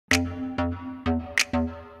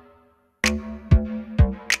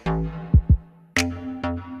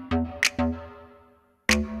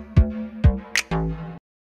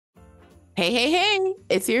Hey,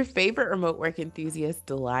 it's your favorite remote work enthusiast,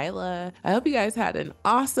 Delilah. I hope you guys had an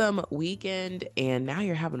awesome weekend and now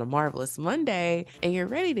you're having a marvelous Monday and you're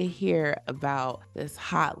ready to hear about this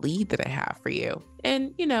hot lead that I have for you.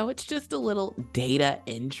 And, it's just a little data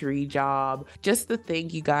entry job, just the thing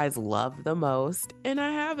you guys love the most, and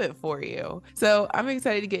I have it for you. So I'm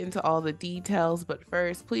excited to get into all the details, but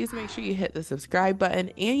first, please make sure you hit the subscribe button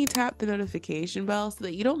and you tap the notification bell so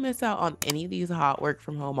that you don't miss out on any of these hot work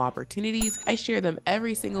from home opportunities. I share them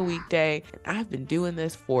every single weekday, and I've been doing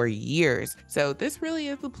this for years. So this really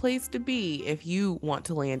is the place to be if you want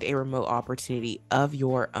to land a remote opportunity of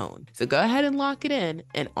your own. So go ahead and lock it in.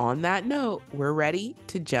 And on that note, we're ready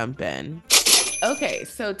to jump in. Okay,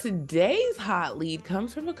 so today's hot lead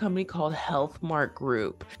comes from a company called Healthmark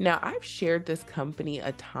Group. Now, I've shared this company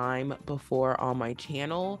a time before on my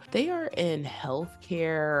channel. They are in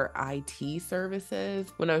healthcare IT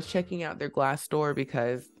services. When I was checking out their Glassdoor,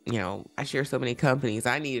 because I share so many companies,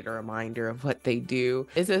 I needed a reminder of what they do.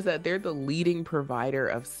 It says that they're the leading provider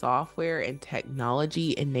of software and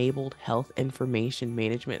technology-enabled health information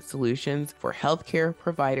management solutions for healthcare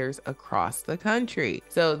providers across the country.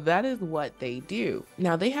 So that is what they do.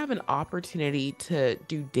 Now, they have an opportunity to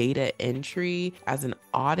do data entry as an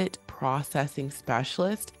audit processing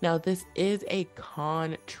specialist. Now, this is a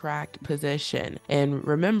contract position. And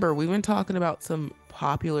remember, we've been talking about some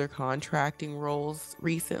popular contracting roles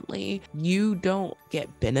recently. You don't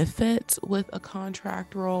get benefits with a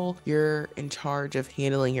contract role. You're in charge of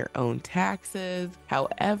handling your own taxes.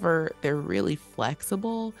 However, they're really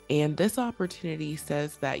flexible. And this opportunity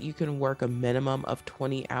says that you can work a minimum of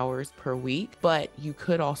 20 hours per week, but you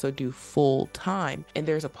could also do full time. And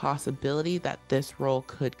there's a possibility that this role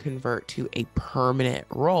could convert to a permanent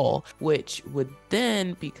role, which would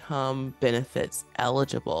then become benefits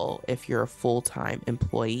eligible if you're a full-time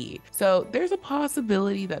employee. So there's a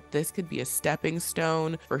possibility that this could be a stepping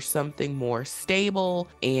stone for something more stable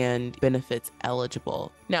and benefits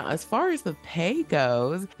eligible. Now, as far as the pay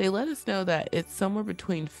goes, they let us know that it's somewhere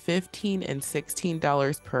between $15 and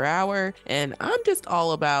 $16 per hour, and I'm just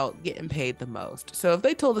all about getting paid the most. So if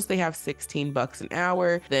they told us they have 16 bucks an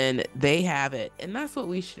hour, then they have it, and that's what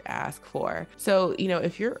we should ask for. So,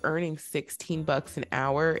 if you're earning 16 bucks an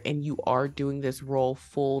hour and you are doing this role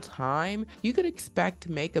full time, you could expect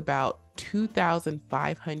to make about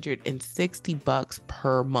 $2,560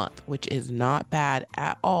 per month, which is not bad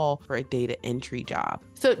at all for a data entry job.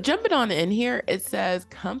 So jumping on in here, it says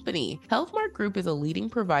company. Healthmark Group is a leading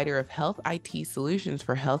provider of health IT solutions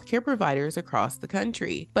for healthcare providers across the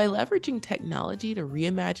country. By leveraging technology to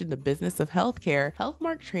reimagine the business of healthcare,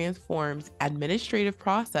 Healthmark transforms administrative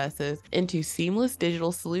processes into seamless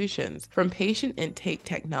digital solutions. From patient intake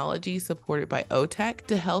technology supported by OTech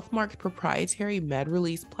to Healthmark's proprietary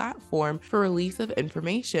MedRelease platform for release of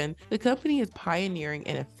information, the company is pioneering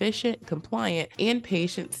an efficient, compliant, and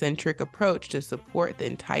patient-centric approach to support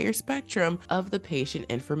the entire spectrum of the patient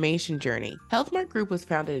information journey. Healthmark Group was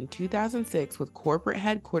founded in 2006 with corporate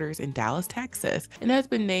headquarters in Dallas, Texas, and has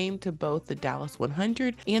been named to both the Dallas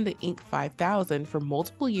 100 and the Inc. 5000 for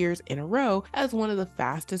multiple years in a row as one of the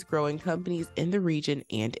fastest growing companies in the region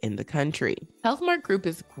and in the country. Healthmark Group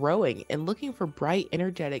is growing and looking for bright,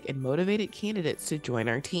 energetic, and motivated candidates to join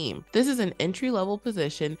our team. This is an entry-level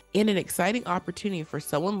position and an exciting opportunity for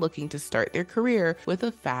someone looking to start their career with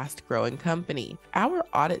a fast-growing company. Our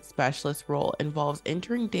audit specialist role involves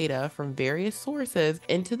entering data from various sources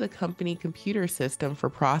into the company computer system for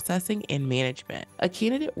processing and management. A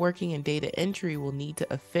candidate working in data entry will need to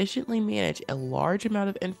efficiently manage a large amount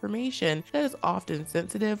of information that is often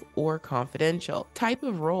sensitive or confidential. Type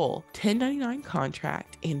of role: 1099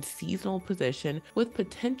 contract and seasonal position with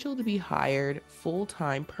potential to be hired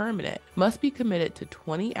full-time permanent. Must be committed to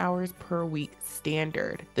 20 hours per week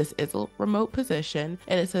standard. This is a remote position,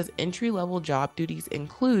 and it says entry-level job duties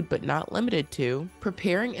include, but not limited to,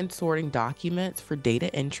 preparing and sorting documents for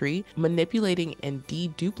data entry, manipulating and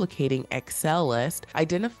deduplicating Excel lists,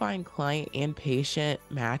 identifying client and patient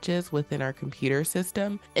matches within our computer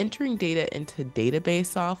system, entering data into database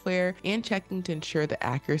software, and checking to ensure the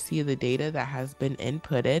accuracy of the data that has been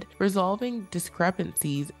inputted, resolving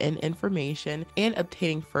discrepancies in information, and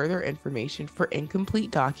obtaining further information for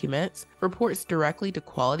incomplete documents, reports directly to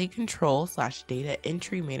quality control/data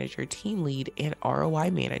entry manager, team lead, and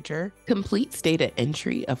ROI manager, completes data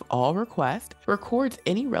entry of all requests, records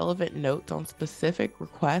any relevant notes on specific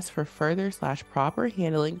requests for further/proper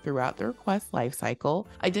handling throughout the request lifecycle,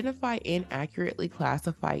 identify and accurately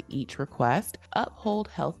classify each request, uphold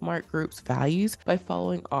Healthmark Group's values by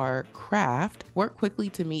following our craft, work quickly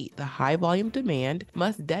to meet the high volume demand,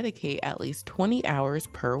 must dedicate at least 20 hours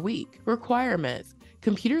per week. Requirements: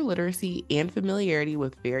 Computer literacy and familiarity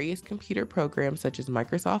with various computer programs such as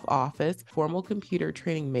Microsoft Office, formal computer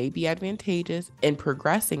training may be advantageous in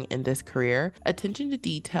progressing in this career. Attention to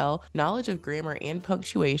detail, knowledge of grammar and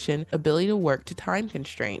punctuation, ability to work to time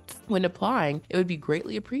constraints. When applying, it would be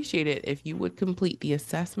greatly appreciated if you would complete the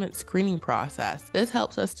assessment screening process. This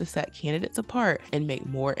helps us to set candidates apart and make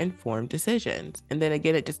more informed decisions. And then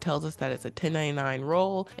again, it just tells us that it's a 1099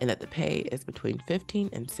 role and that the pay is between $15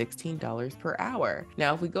 and $16 per hour.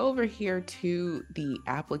 Now, if we go over here to the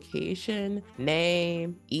application,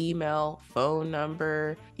 name, email, phone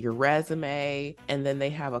number, your resume, and then they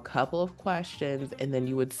have a couple of questions, and then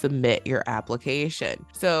you would submit your application.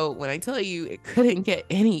 So when I tell you it couldn't get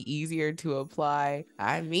any easier to apply,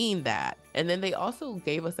 I mean that. And then they also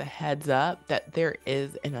gave us a heads up that there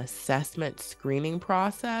is an assessment screening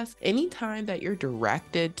process. Anytime that you're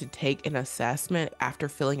directed to take an assessment after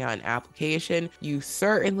filling out an application, you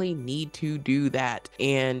certainly need to do that.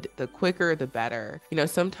 And the quicker, the better. You know,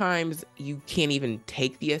 sometimes you can't even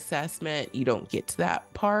take the assessment. You don't get to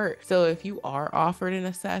that part. So if you are offered an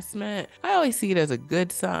assessment, I always see it as a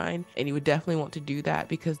good sign. And you would definitely want to do that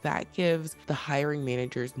because that gives the hiring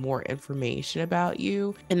managers more information about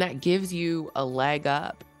you. And that gives you a leg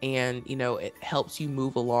up, and it helps you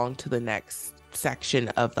move along to the next section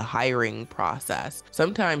of the hiring process.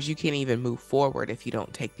 Sometimes you can't even move forward if you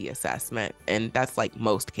don't take the assessment, and that's like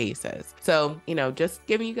most cases. So, just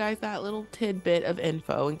giving you guys that little tidbit of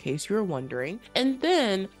info in case you were wondering. And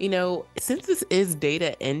then, since this is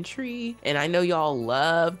data entry, and I know y'all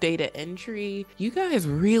love data entry, you guys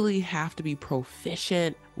really have to be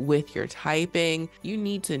proficient with your typing. You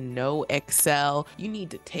need to know Excel. You need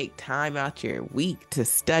to take time out your week to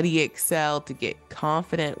study Excel, to get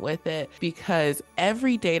confident with it, because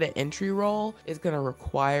every data entry role is going to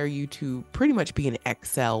require you to pretty much be an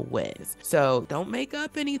Excel whiz. So don't make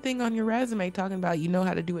up anything on your resume talking about you know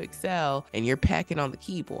how to do Excel and you're packing on the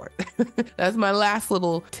keyboard. That's my last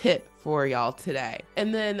little tip for y'all today.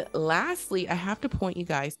 And then lastly, I have to point you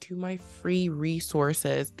guys to my free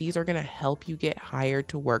resources. These are going to help you get hired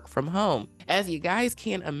to work from home. As you guys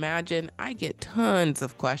can imagine, I get tons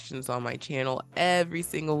of questions on my channel every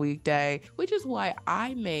single weekday, which is why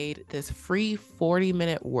I made this free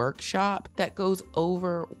 40-minute workshop that goes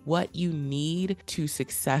over what you need to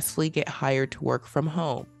successfully get hired to work from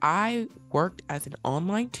home. I worked as an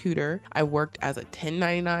online tutor. I worked as a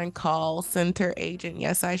 1099 call center agent.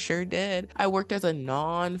 Yes, I sure did. I worked as a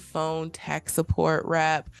non-phone tech support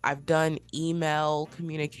rep. I've done email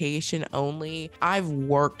communication only. I've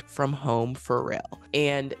worked from home for real.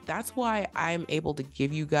 And that's why I'm able to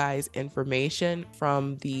give you guys information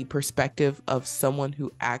from the perspective of someone who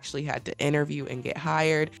actually had to interview and get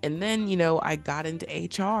hired. And then, I got into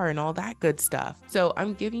HR and all that good stuff. So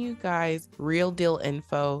I'm giving you guys real deal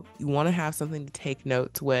info. You want to have something to take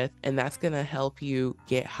notes with, and that's going to help you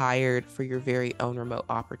get hired for your very own remote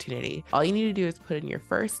opportunity. All you need to do is put in your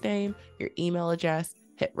first name, your email address,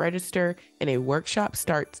 hit register, and a workshop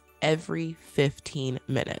starts every 15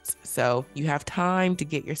 minutes. So you have time to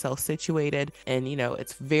get yourself situated, and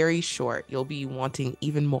it's very short. You'll be wanting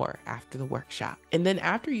even more after the workshop. And then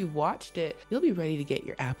after you've watched it, you'll be ready to get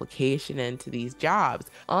your application into these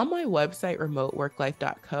jobs. On my website,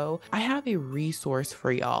 remoteworklife.co, I have a resource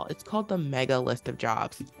for y'all. It's called the Mega List of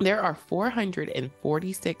Jobs. There are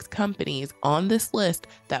 446 companies on this list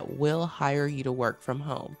that will hire you to work from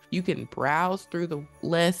home. You can browse through the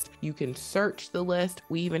list. You can search the list.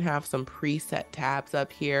 We even have some preset tabs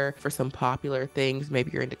up here for some popular things.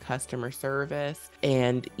 Maybe you're into customer service,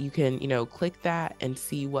 and you can, click that and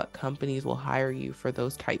see what companies will hire you for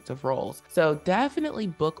those types of roles. So definitely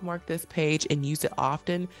bookmark this page and use it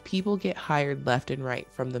often. People get hired left and right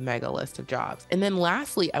from the Mega List of Jobs. And then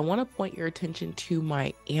lastly, I want to point your attention to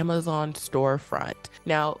my Amazon storefront.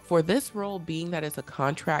 Now, for this role, being that it's a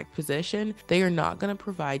contract position, they are not going to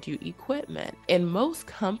provide you equipment. And most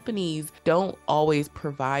companies don't always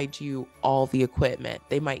provide you all the equipment.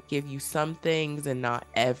 They might give you some things and not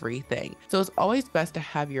everything. So it's always best to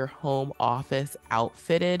have your home office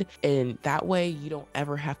outfitted, and that way you don't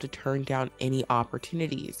ever have to turn down any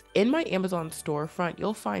opportunities. In my Amazon storefront,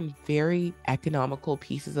 you'll find very economical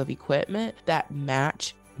pieces of equipment that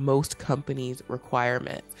match most companies'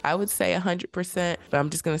 requirements. I would say 100%, but I'm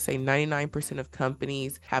just going to say 99% of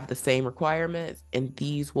companies have the same requirements, and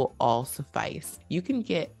these will all suffice. You can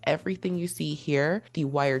get everything you see here: the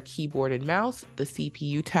wired keyboard and mouse, the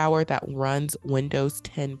CPU tower that runs Windows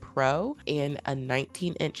 10 Pro, and a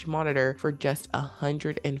 19-inch monitor for just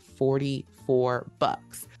 $144.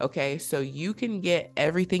 $4. Okay, so you can get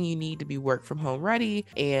everything you need to be work from home ready,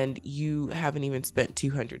 and you haven't even spent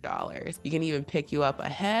 $200. You can even pick you up a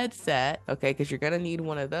headset, okay, because you're gonna need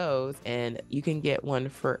one of those, and you can get one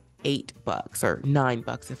for $8 or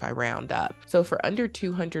 $9 if I round up. So for under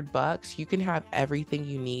 $200, you can have everything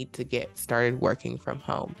you need to get started working from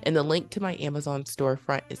home. And the link to my Amazon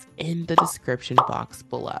storefront is in the description box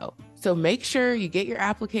below. So make sure you get your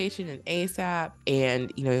application in ASAP,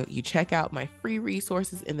 and you check out my free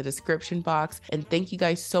resources in the description box. And thank you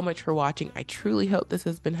guys so much for watching. I truly hope this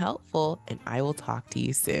has been helpful, and I will talk to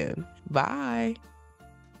you soon. Bye.